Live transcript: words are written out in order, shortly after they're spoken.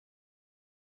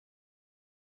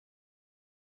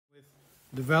With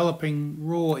developing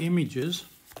raw images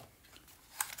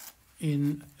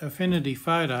in Affinity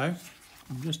Photo,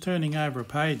 I'm just turning over a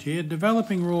page here.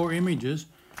 Developing raw images,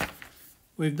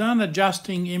 we've done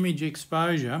adjusting image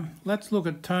exposure. Let's look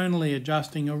at tonally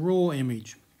adjusting a raw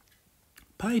image.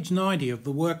 Page 90 of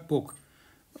the workbook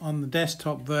on the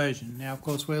desktop version. Now, of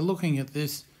course, we're looking at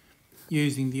this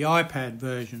using the iPad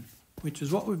version, which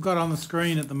is what we've got on the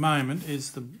screen at the moment,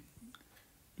 is the,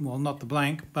 well, not the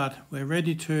blank, but we're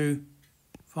ready to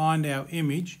find our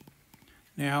image.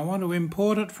 Now I want to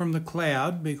import it from the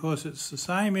cloud because it's the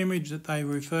same image that they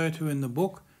refer to in the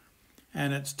book,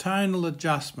 and it's tonal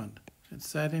adjustment.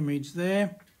 It's that image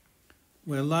there.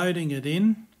 We're loading it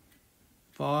in.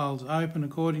 Files open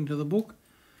according to the book.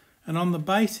 And on the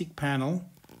basic panel,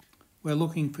 we're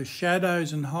looking for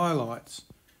shadows and highlights.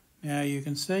 Now you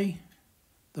can see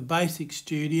the basic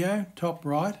studio, top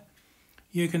right.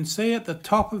 You can see at the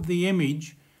top of the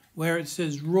image where it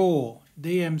says raw,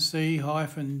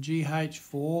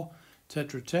 DMC-GH4,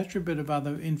 etc, etc, a bit of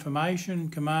other information,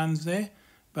 commands there,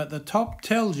 but the top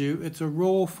tells you it's a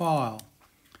raw file.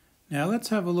 Now let's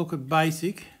have a look at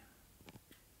basic.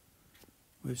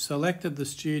 We've selected the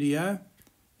studio.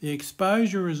 The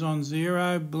exposure is on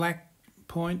 0, black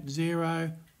point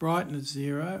 0, brightness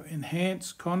 0,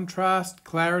 enhance, contrast,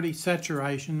 clarity,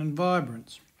 saturation and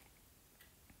vibrance.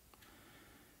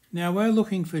 Now we're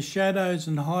looking for shadows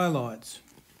and highlights.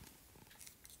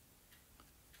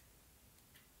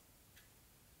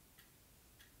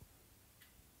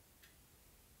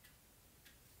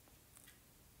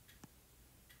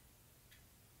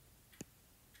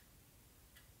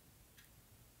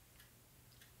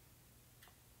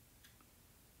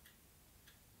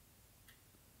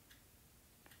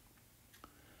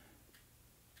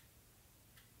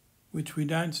 Which we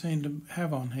don't seem to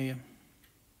have on here.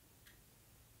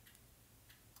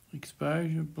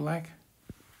 Exposure, black,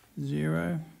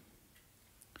 0,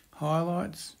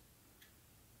 highlights,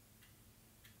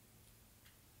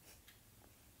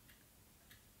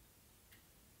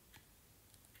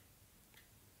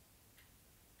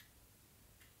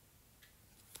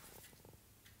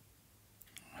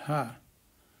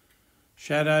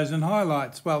 shadows and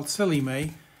highlights. Well, silly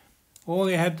me, all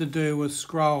you had to do was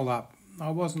scroll up. I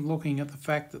wasn't looking at the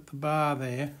fact that the bar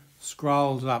there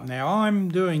scrolls up. Now I'm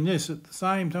doing this at the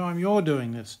same time you're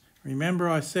doing this. Remember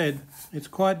I said it's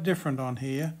quite different on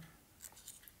here.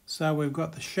 So we've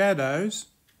got the shadows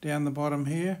down the bottom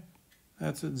here.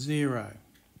 That's at 0.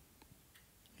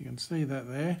 You can see that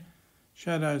there.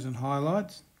 Shadows and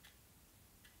highlights.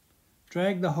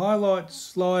 Drag the highlights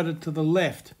slider to the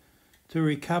left to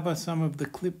recover some of the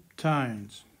clipped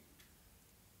tones.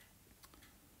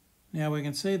 Now we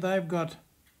can see they've got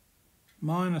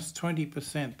minus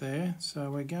 20% there,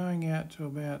 so we're going out to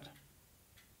about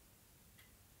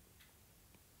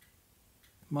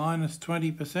minus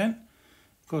 20%.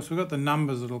 Of course, we've got the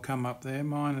numbers that'll come up there,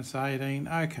 minus 18.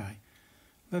 Okay,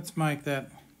 let's make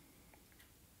that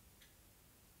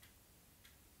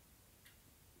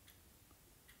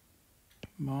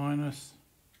minus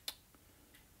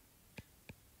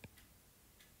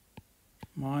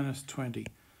 20.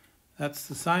 That's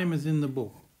the same as in the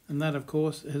book, and that of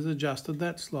course has adjusted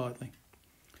that slightly.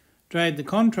 Drag the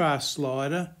contrast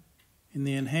slider in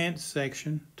the enhance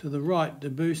section to the right to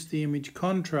boost the image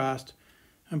contrast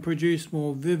and produce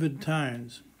more vivid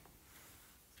tones.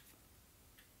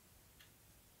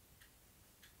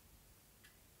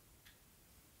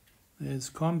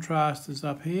 There's contrast is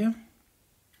up here,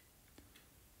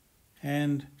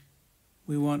 and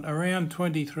we want around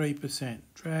 23%.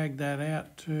 Drag that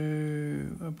out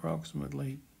to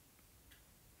approximately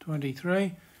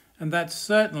 23, and that's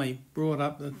certainly brought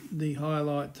up the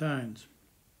highlight tones.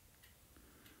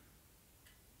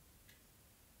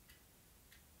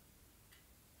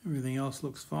 Everything else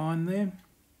looks fine there.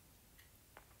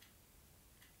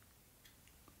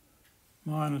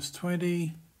 Minus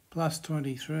 20, plus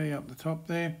 23 up the top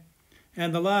there.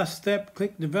 And the last step,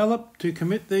 click Develop to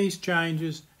commit these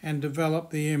changes and develop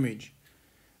the image.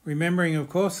 Remembering, of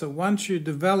course, that once you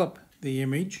develop the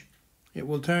image, it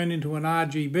will turn into an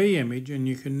RGB image and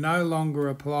you can no longer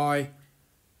apply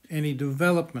any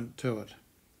development to it.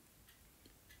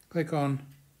 Click on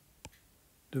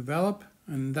Develop,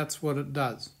 and that's what it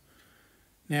does.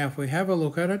 Now if we have a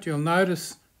look at it, you'll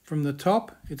notice from the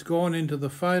top it's gone into the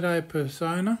photo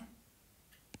persona,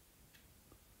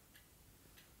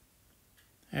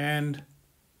 and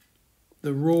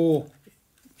the raw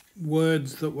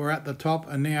words that were at the top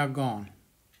are now gone.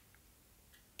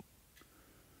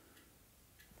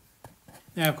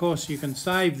 Now of course you can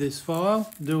save this file,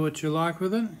 do what you like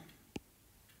with it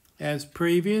as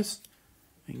previous.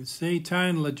 You can see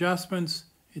tonal adjustments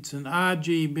It's an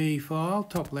RGB file,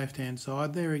 top left hand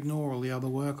side there, ignore all the other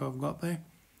work I've got there.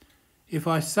 If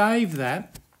I save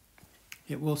that,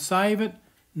 it will save it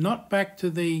not back to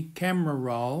the camera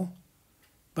roll,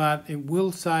 but it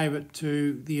will save it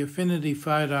to the Affinity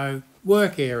Photo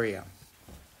work area.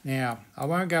 Now, I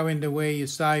won't go into where you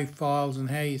save files and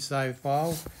how you save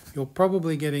files. You're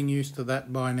probably getting used to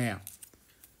that by now.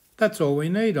 That's all we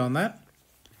need on that.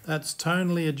 That's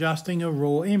tonally adjusting a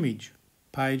raw image,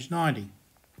 page 90.